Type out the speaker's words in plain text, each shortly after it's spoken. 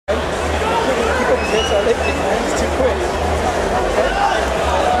lifting, man. It's too quick.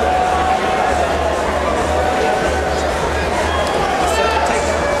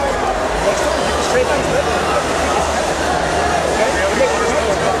 Straight down his leg. Okay?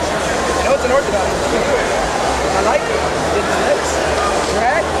 I know it's an orthodox. I like it. Get his legs.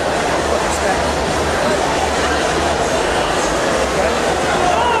 Drag. Fucking smack. Okay?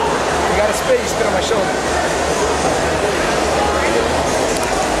 You got to spit, you spit on my shoulder.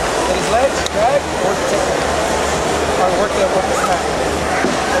 Get his legs, drag, work the takedown. Or work the smack.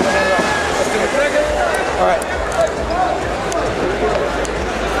 Let's do it. Alright.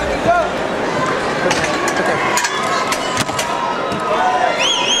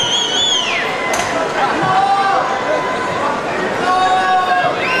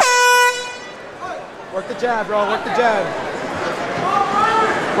 Work the jab, bro. Work the jab.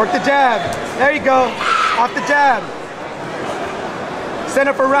 Work the jab. There you go. Off the jab. Send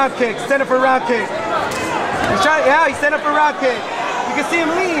up for round kick. Send up for round kick. He's trying. Yeah, he sent up for round kick. You can see him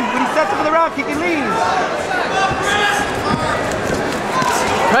lean. When he sets up for the round kick, he leans.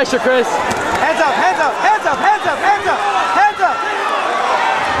 Pressure, Chris. Hands up, hands up, hands up, hands up, hands up, hands up.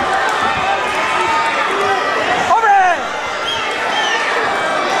 Overhead.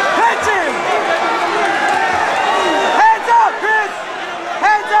 Catch him. Hands up, Chris.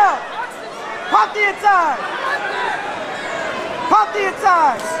 Hands up. Pop the inside. Pop the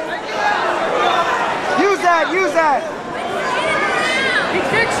inside. Use that, use that. He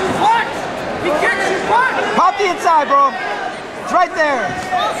kicks your butt. He kicks your butt. Pop the inside, bro. It's right there.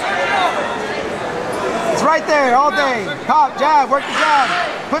 It's right there all day. Pop, jab, work the jab.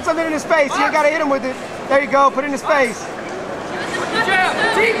 Put something in his face. You ain't got to hit him with it. There you go. Put it in his face.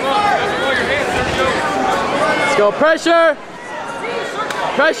 Let's go. Pressure.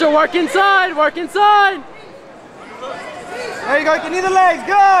 Pressure. Work inside. Work inside. There you go. You can either legs.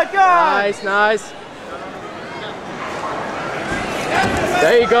 Good, good. Nice, nice.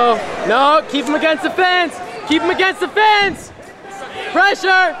 There you go. No, keep him against the fence. Keep him against the fence.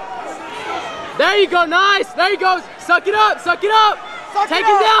 Pressure. There you go. Nice. There you go. Suck it up. Suck it up. Take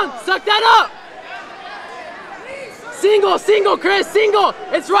him down. Suck that up. Single, single, Chris. Single.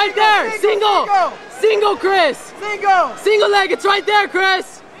 It's right there. Single. Single, Chris. Single. Single leg. It's right there,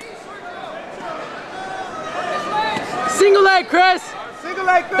 Chris. Single leg, Chris. Single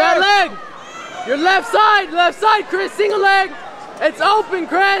leg, Chris. That leg. Your left side, Chris. Single leg. It's open,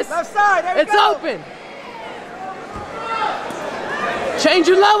 Chris. Left side. There you it's go. open. Change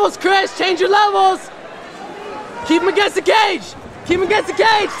your levels, Chris. Change your levels. Keep him against the cage. Keep him against the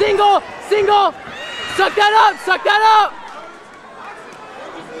cage. Single, single. Suck that up. Suck that up.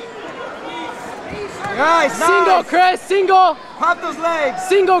 Nice. Single, nice. Chris. Single. Pop those legs.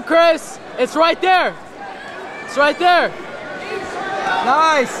 Single, Chris. It's right there. It's right there.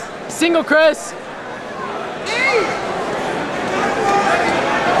 Nice. Single, Chris.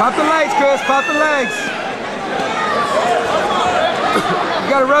 Pop the legs, Chris. Pop the legs. You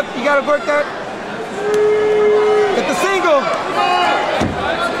gotta work that. Get the single.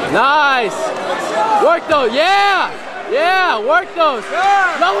 Nice. Work those. Yeah. Yeah. Work those.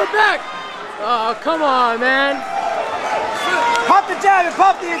 Yeah. Lower back. Oh, come on, man. Pop the jab and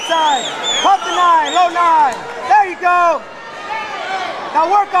pop the inside. Pop the 9, low 9. There you go. Now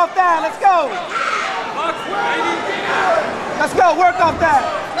work off that. Let's go. Let's go. Work off that.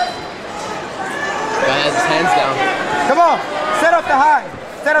 Guy has his hands down. Come on. Set up the high.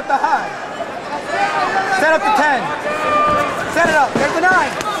 Set up the high. Set up the 10. Set it up. There's the 9.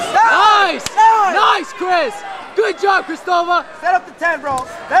 Nice. Nice. Nice, Chris. Good job, Cristova. Set up the 10, bro.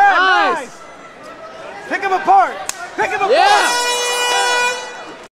 There. Nice. Pick them apart. Pick them apart. Yeah.